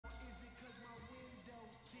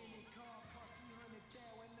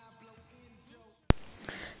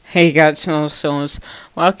Hey guys, small souls.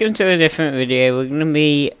 Welcome to a different video. We're gonna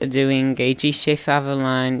be doing a GTA 5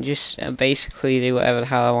 Online, just basically do whatever the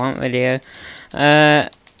hell I want video.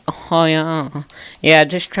 Oh yeah, I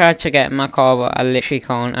just tried to get in my car, but I literally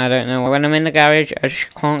can't. I don't know. When I'm in the garage, I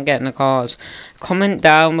just can't get in the cars. Comment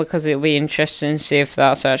down because it'll be interesting to see if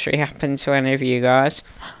that's actually happened to any of you guys,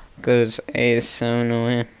 because it is so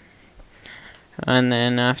annoying. And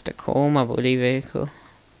then I have to call my bloody vehicle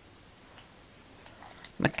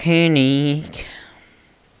mechanic.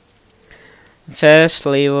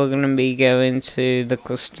 Firstly, we're going to be going to the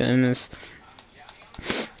customers,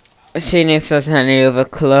 seeing if there's any other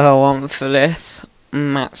colour I want for this.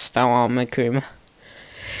 Maxed out on my creamer.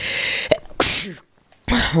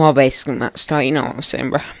 Well, basically maxed out, you know what I'm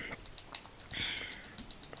saying, bro.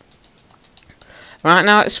 Right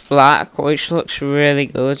now it's black, which looks really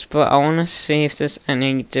good, but I want to see if there's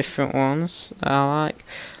any different ones that I like.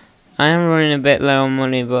 I am running a bit low on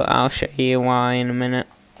money, but I'll show you why in a minute.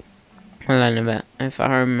 Well, in a bit, if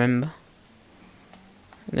I remember.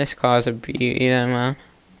 This car's a beauty though, man.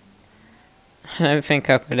 I don't think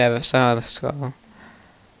I could ever sell this car.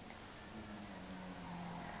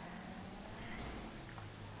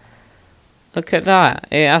 Look at that,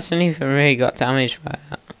 it hasn't even really got damaged by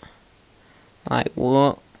that. Like,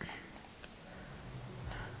 what?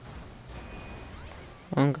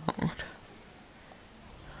 Oh god.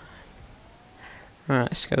 Right,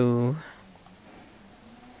 let's go.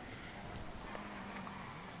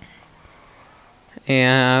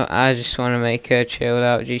 Yeah, I just want to make a chilled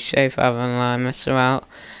out GTA 5 Online mess about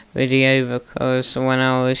video, because when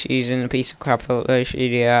I was using the piece of crap Upload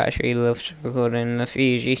Studio, I actually loved recording the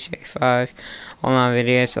few GTA 5 online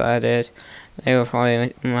videos that I did. They were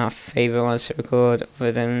probably my favourite ones to record,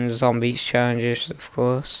 other than Zombies Challenges, of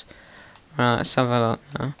course. Right, let's have a look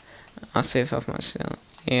now. I'll see if I've myself.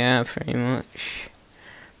 Yeah, pretty much.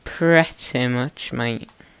 Pretty much, mate.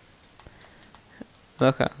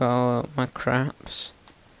 Look at all my craps.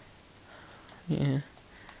 Yeah.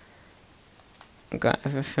 Got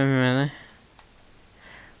everything really.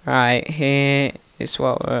 Right, here is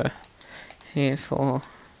what we're here for.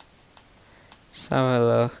 Let's have a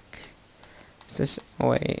look. Just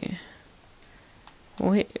wait.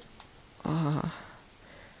 Oh,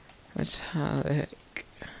 let's have a look.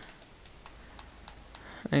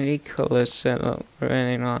 Any colours that look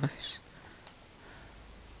really nice.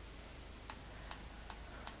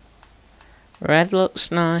 Red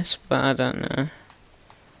looks nice, but I don't know.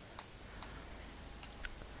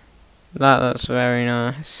 That looks very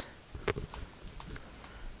nice.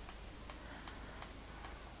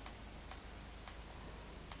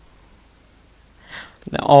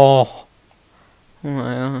 Oh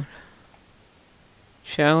my god.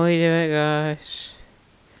 Shall we do it, guys?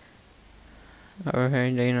 I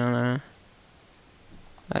really do not know.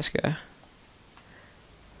 Let's go.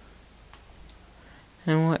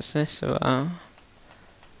 And what's this about?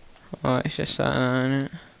 Oh, it's just that now, isn't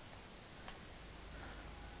it?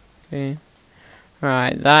 Okay.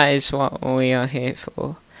 Right, that is what we are here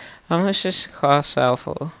for. How much does the car sell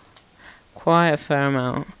for? Quite a fair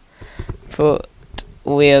amount. But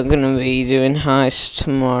we are going to be doing heists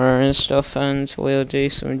tomorrow and stuff, and we'll do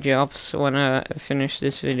some jobs when I finish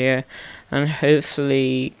this video, and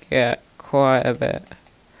hopefully get quite a bit.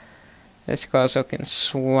 This car's looking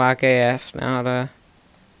swag AF now though.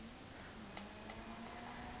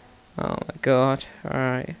 Oh my god,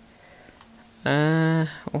 alright.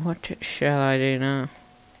 What shall I do now?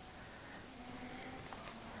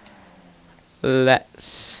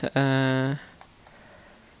 Let's,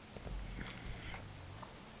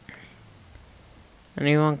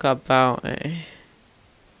 anyone got bounty?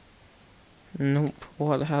 Nope,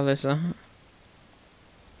 what the hell is that?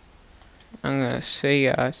 I'm gonna see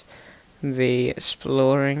you guys be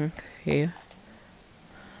exploring here.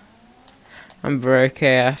 I'm broke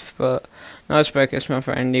AF, but not as broke as my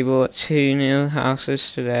friend. He bought 2 new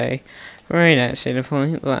houses today. Really don't see the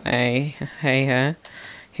point, but hey ho.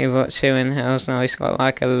 He bought 2 in hills, now he's got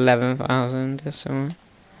like 11,000 or something.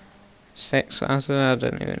 6,000, I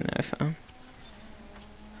don't even know if I'm.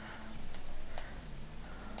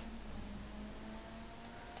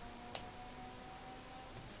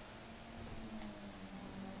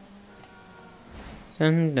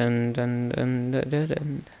 Dun dun dun dun dun dun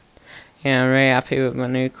dun. Yeah, I'm really happy with my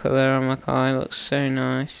new colour on my car, it looks so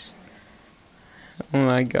nice. Oh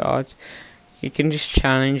my god. You can just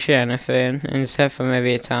challenge anything, except for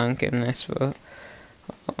maybe a tank in this, but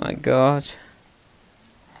oh my god.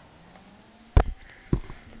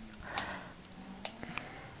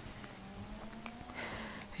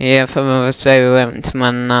 Yeah, for Mother's Day we went to my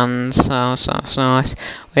nan's house, that was nice.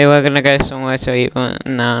 We were gonna go somewhere to eat, but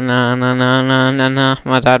no.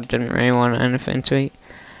 My dad didn't really want anything to eat.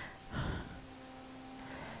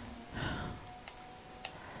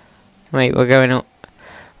 Wait, we're going up.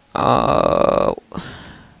 Oh.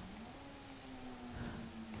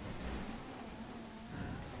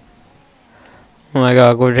 Oh my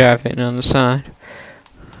god, we're driving on the side.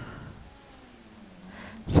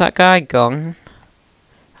 Is that guy gone?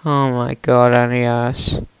 Oh my god, and he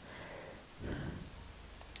has.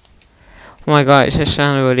 Oh my god, it's just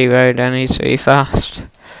down the woody road and he's really fast.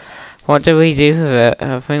 What do we do with it?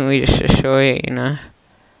 I think we just destroy it, you know.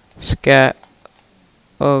 Scat.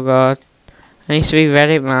 Oh god. I need to be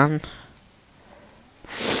ready, man.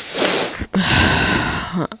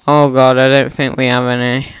 Oh god, I don't think we have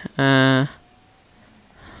any.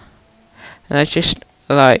 Let's just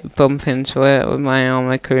like bump into it with my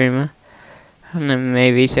armor Kuruma. And then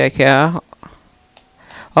maybe take it out.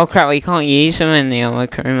 Oh crap, we can't use them in the armor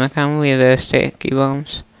Kuruma, can we? The sticky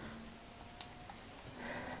bombs.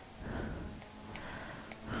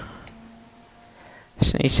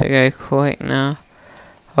 Just need to go quick now.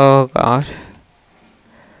 Oh god.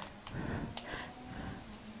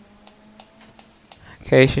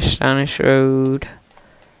 Okay, it's just down this road.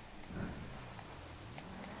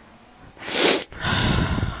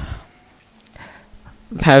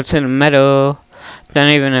 Out to the meadow. Don't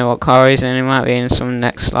even know what car he's in. He might be in some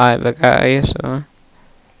next light Bugatti or something.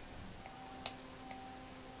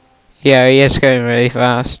 Yeah, he is going really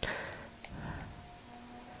fast.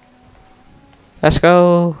 Let's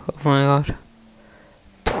go. Oh my god.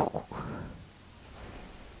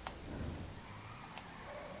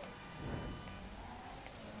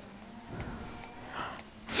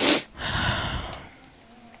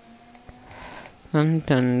 Dun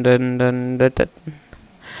dun dun dun dun dun.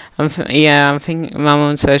 I'm thinking my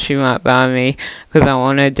mum says she might buy me because I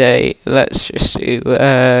want a date. Let's just do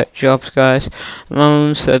jobs, guys. My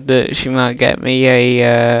mum said that she might get me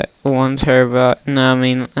a 1 terabyte. No, I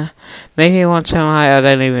mean maybe 1 terabyte. I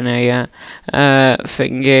don't even know yet.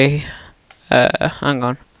 Thingy. Hang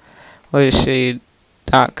on. We'll just see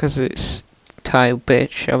that because it's tile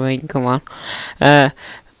bitch. I mean, come on.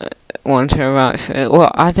 1 terabyte.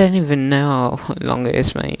 Well, I don't even know how long it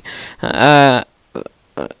is, mate.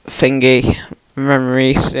 Thingy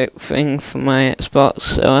memory stick thing for my Xbox,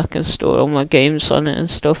 so I can store all my games on it and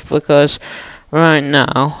stuff. Because right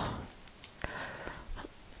now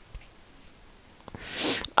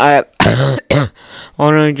I have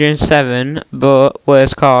 107, but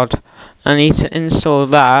where's card? I need to install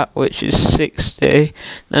that, which is 60.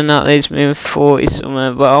 Then that leaves me with 40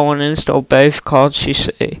 somewhere. But I want to install both cards, you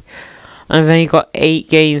see. I've only got 8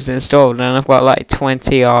 games installed, and I've got like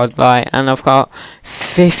 20 odd, like, and I've got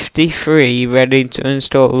 53 ready to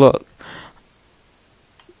install. Look,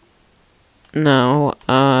 no,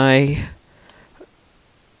 I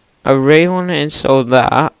really want to install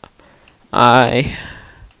that. I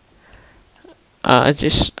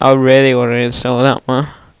really want to install that one.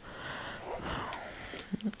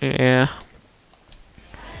 Yeah.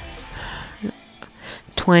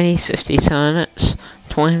 2050 turnips.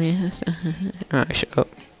 20. Alright, shut up.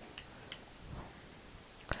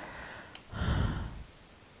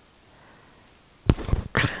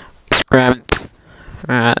 Scram.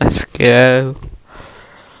 Alright, let's go.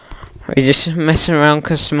 We're just messing around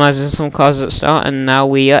customizing some cars at the start, and now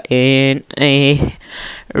we are in a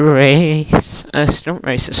race. A stunt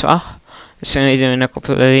race as well. Just only doing a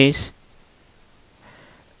couple of these.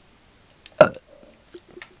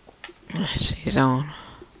 She's on.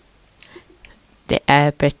 The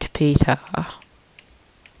Airport Peter.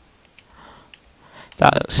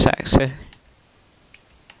 That looks sexy.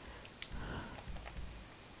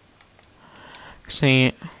 See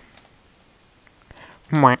it.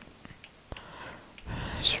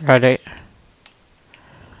 It's ready.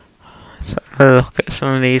 Let's have a look at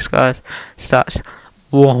some of these guys. Stats.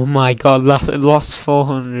 Oh my god, lost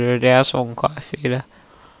 400. Yeah, that's one quite a few there.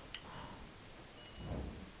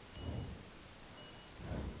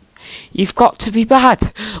 You've got to be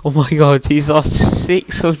bad! Oh my god, he's lost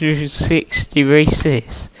 660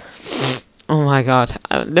 races. Oh my god.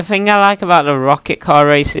 The thing I like about the rocket car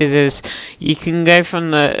races is you can go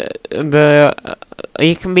from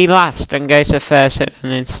you can be last and go to first in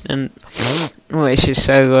an instant. Which is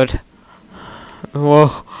so good.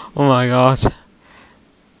 Whoa, oh my god.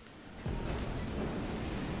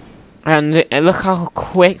 And look how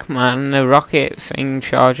quick, man, the rocket thing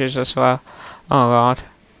charges as well. Oh god.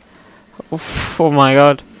 Oof, oh my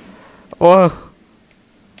god. Whoa.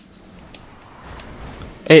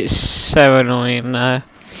 It's so annoying though.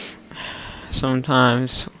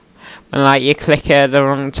 Sometimes. when like you click it at the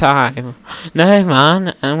wrong time. No,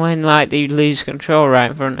 man. And when like they lose control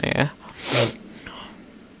right in front of you.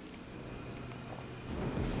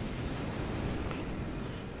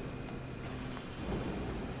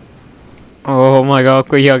 Oh my god,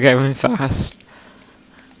 we are going fast.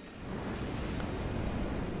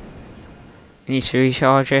 Need to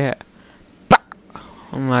recharge it. Bah!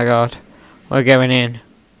 Oh my god, we're going in.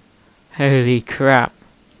 Holy crap.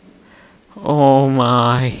 Oh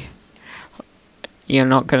my. You're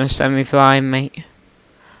not gonna send me flying, mate.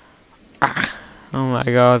 Ah. Oh my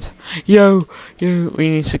god. Yo, we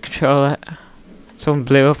need to control it. Someone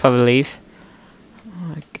blew up, I believe.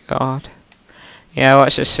 Oh my god. Yeah, I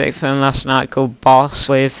watched a sick film last night called Boss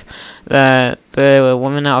with the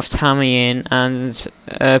woman out of Tammy in and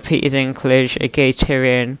Peter Dinklage, aka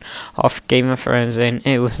Tyrion off Game of Thrones in.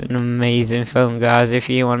 It was an amazing film, guys. If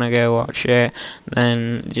you want to go watch it,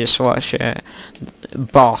 then just watch it.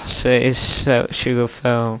 Boss, it is such a good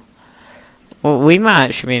film. Well, we might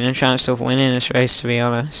actually be in a chance of winning this race, to be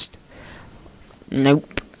honest.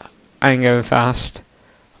 Nope. I ain't going fast.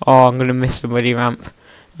 Oh, I'm gonna miss the bloody ramp.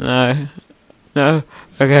 No. No.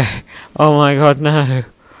 Okay. Oh my god, no.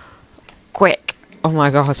 Quick. Oh my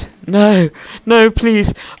god. No. No,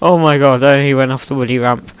 please. Oh my god, he went off the woody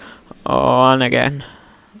ramp. Oh, and again.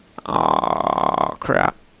 Oh,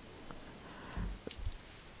 crap.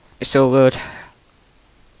 It's all good.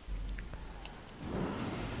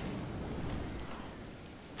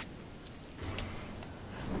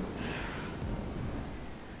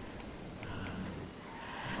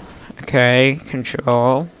 Okay,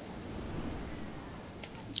 control.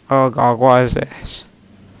 Oh god, what is this?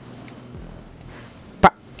 Bah.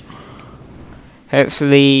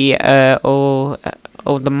 Hopefully, all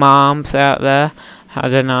the moms out there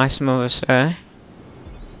had a nice Mother's Day.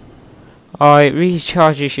 Oh, it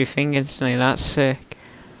recharges your thing instantly, that's sick.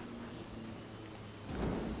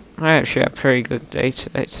 I actually had a pretty good day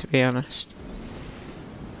today, to be honest.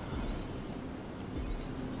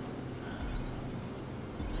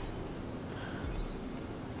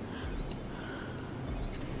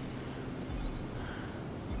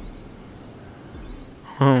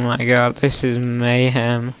 Oh my god, this is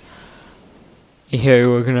mayhem.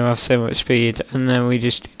 Yo, we're gonna have so much speed, and then we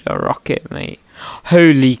just did a rocket, mate.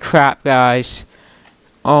 Holy crap, guys.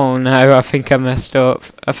 Oh no, I think I messed up.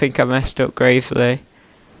 I think I messed up gravely.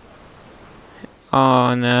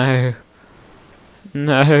 Oh no.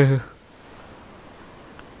 No.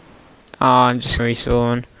 Oh, I'm just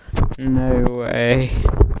respawn. No way.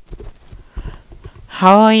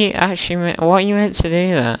 How are you actually, what are you meant to do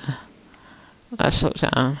there? Let's look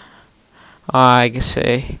down. Oh, I can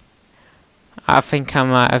see. I think I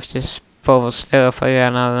might have just bubbled still up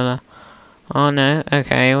again, haven't I? Oh no,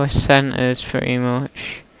 okay, we're centered pretty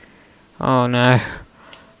much. Oh no.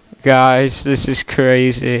 Guys, this is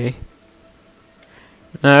crazy.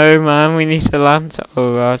 No man, we need to land.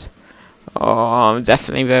 Oh god. Oh, I'm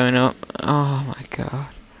definitely blowing up. Oh my god.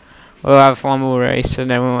 We'll have one more race and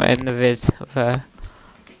then we'll end the vid there.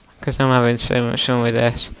 Because I'm having so much fun with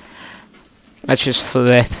this. Let's just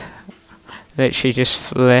flip. Literally just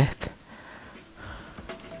flip.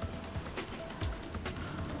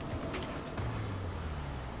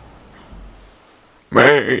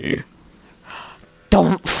 Me.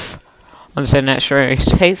 Dumph. On to the next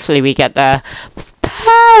race. Hopefully we get the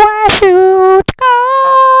parachute car.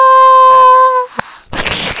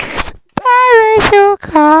 Parachute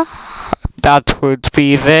car. That would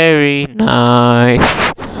be very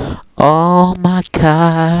nice. Oh my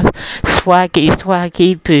god. Swaggy,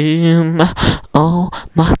 swaggy, boom. Oh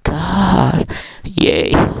my god.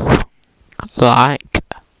 Yay. Like.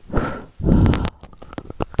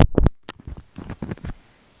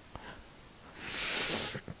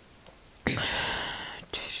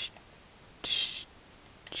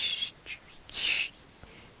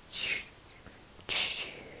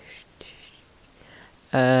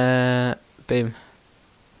 Boom.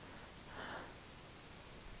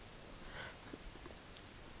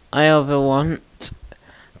 I either want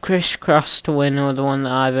Chris Cross to win or the one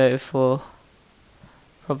that I voted for.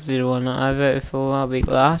 Probably the one that I voted for, I'll be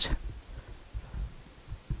glad.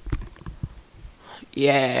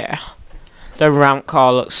 Yeah. The ramp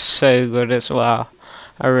car looks so good as well.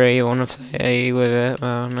 I really want to play with it,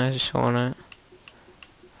 man. I just want it.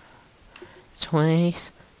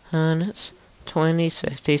 20s, 100s, 20s,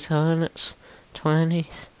 50s, 100s,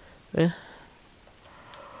 20s. Yeah.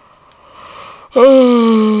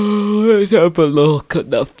 Oh, let's have a look at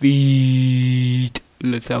the feed.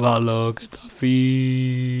 Let's have a look at the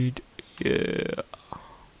feed. Yeah.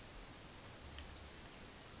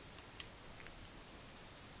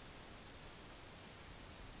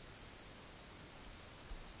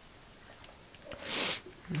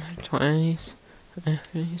 20s,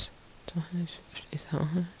 30s, 20s,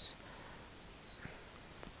 50s.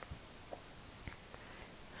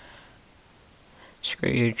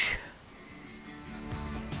 Scrooge.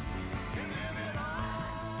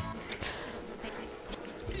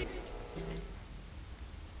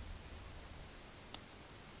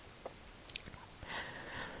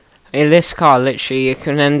 In this car, literally, you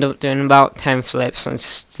can end up doing about 10 flips and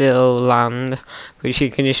still land, because you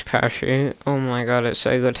can just parachute. Oh my god, it's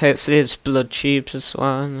so good. Hopefully there's blood tubes as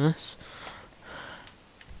well in this.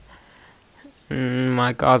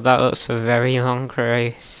 My god, that looks a very long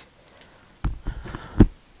race.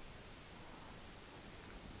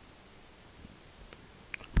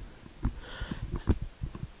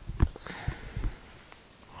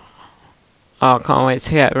 Oh, I can't wait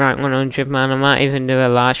to get rank 100, man. I might even do a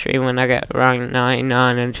live stream when I get rank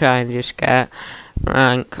 99 and try and just get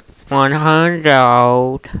rank 100.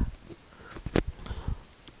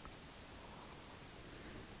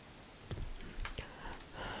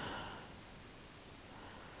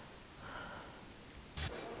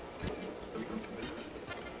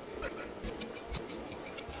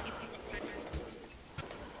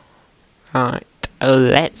 Right,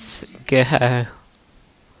 let's go.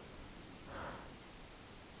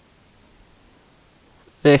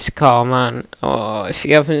 This car, man. Oh, if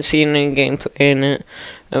you haven't seen any gameplay in it,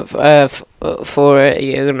 for it,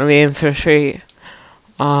 you're gonna be in for a treat.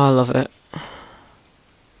 Oh, I love it.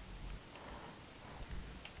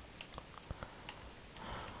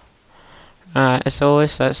 Right, as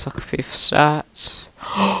always, let's look a few stats.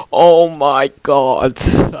 Oh my god!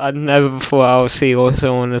 I never thought I would see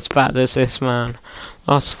someone as bad as this man.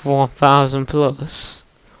 Lost 4,000 plus.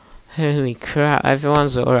 Holy crap,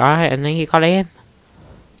 everyone's alright, and then you got him.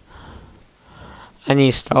 And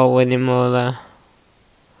you start winning more there.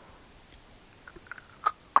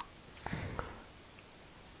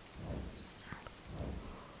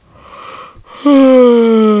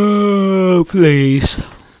 Please.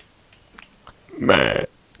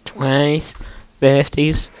 20s,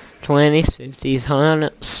 50s, 20s, 50s,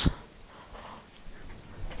 100s.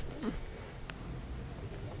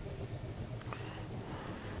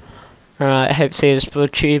 Right, I hope to see there's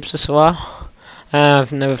blood tubes as well.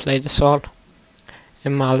 I've never played this one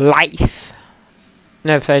in my life.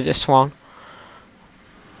 Never played this one.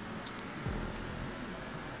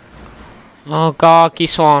 Oh, Gorky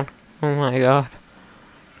Swan. Oh my god.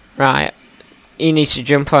 Right, you need to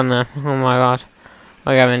jump on there. Oh my god.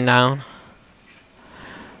 We're going down.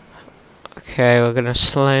 Okay, we're gonna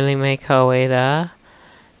slowly make our way there.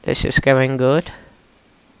 This is going good.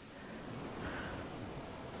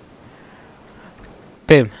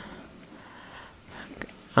 Boom.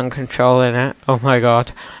 I'm controlling it. Oh my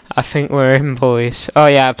god. I think we're in, boys. Oh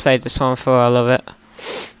yeah, I played this one before. I love it.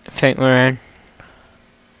 I think we're in.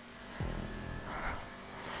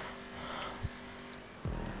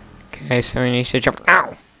 Okay, so we need to jump.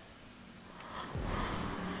 Ow!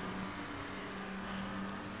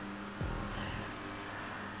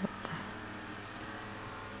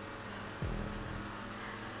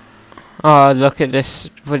 Oh, look at this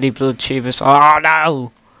bloody blood tube as well. Oh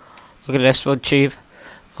no! Look at this blood tube.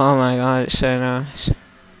 Oh my god, it's so nice.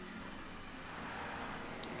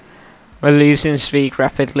 We're losing speed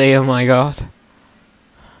rapidly, oh my god.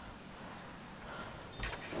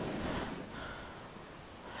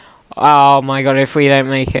 Oh my god, if we don't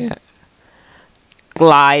make it.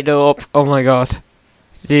 Glide up, oh my god.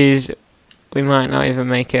 These, we might not even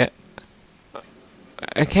make it.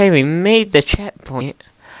 Okay, we made the checkpoint.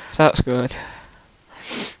 So that's good.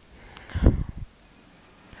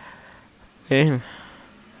 Boom.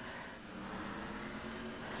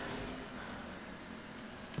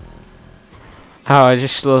 Oh, I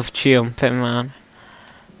just love jumping, man.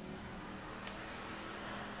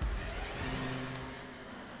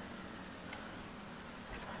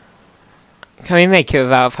 Can we make it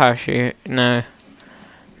without a parachute? No.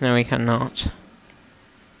 No, we cannot.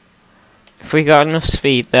 If we got enough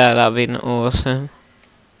speed there, that'd be awesome.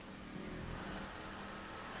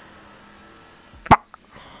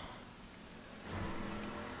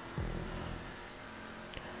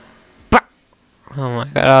 Oh my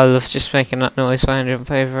god, I love just making that noise when I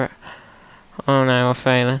jump over it. Oh no, we're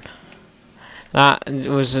failing. That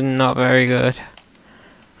was not very good.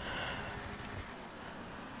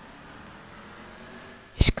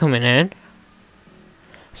 He's coming in.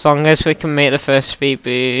 As long as we can make the first speed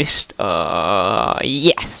boost.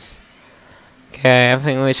 Yes! Okay, I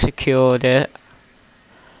think we secured it.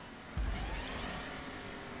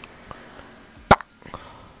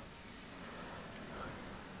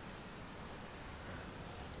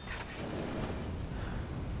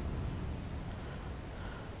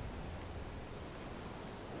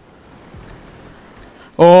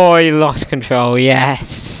 Oh, he lost control,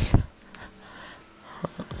 yes!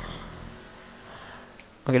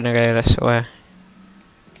 I'm gonna go this way.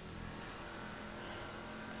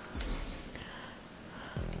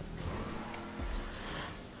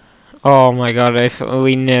 Oh my god,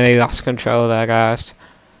 we nearly lost control there, guys.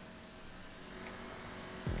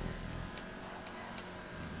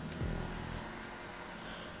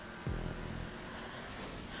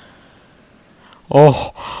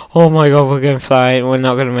 Oh my god, we're going to fly. We're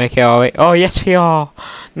not going to make it, are we? Oh, yes we are.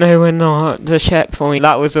 No, we're not. The checkpoint.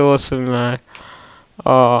 That was awesome, though.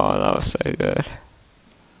 Oh, that was so good.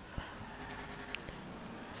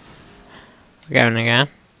 We're going again.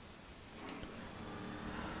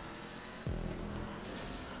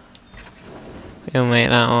 We'll make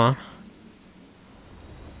that one.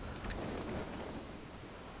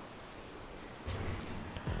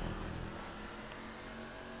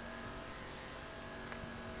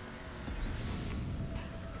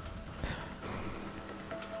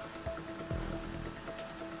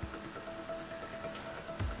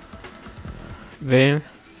 Boom.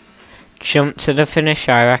 Jump to the finish,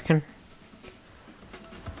 I reckon.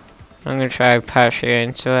 I'm going to try parachute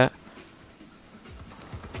into it.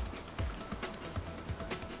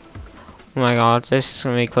 Oh my god, this is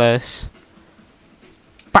going to be close.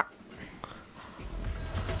 Bah!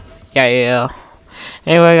 Yeah.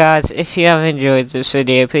 Anyway guys, if you have enjoyed this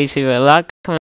video, please leave a like,